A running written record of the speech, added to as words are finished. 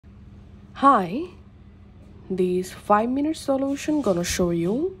Hi, this 5-minute solution gonna show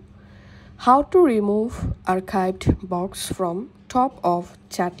you how to remove archived box from top of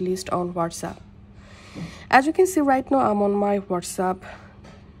chat list on WhatsApp. As you can see right now, I'm on my WhatsApp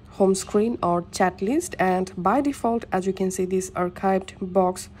home screen or chat list, and by default, as you can see, this archived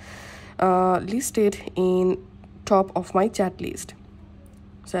box listed in top of my chat list.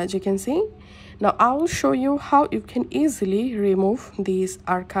 So as you can see, now I will show you how you can easily remove this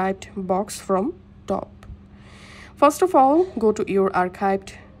archived box from top. First of all, go to your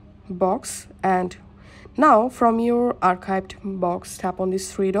archived box, and now from your archived box, tap on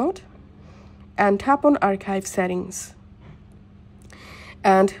this three dot and tap on archive settings.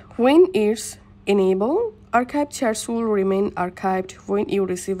 And when it's enabled, archive chats will remain archived when you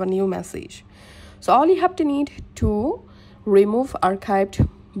receive a new message. So all you have to need to remove archived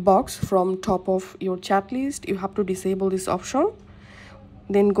box from top of your chat list, you have to disable this option.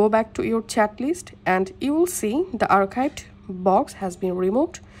 Then go back to your chat list and you will see the archived box has been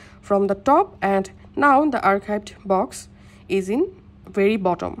removed from the top, and now the archived box is in very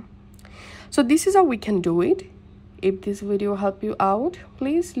bottom. So this is how we can do it. If this video helped you out,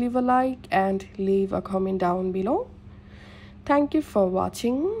 please leave a like and leave a comment down below. Thank you for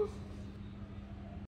watching.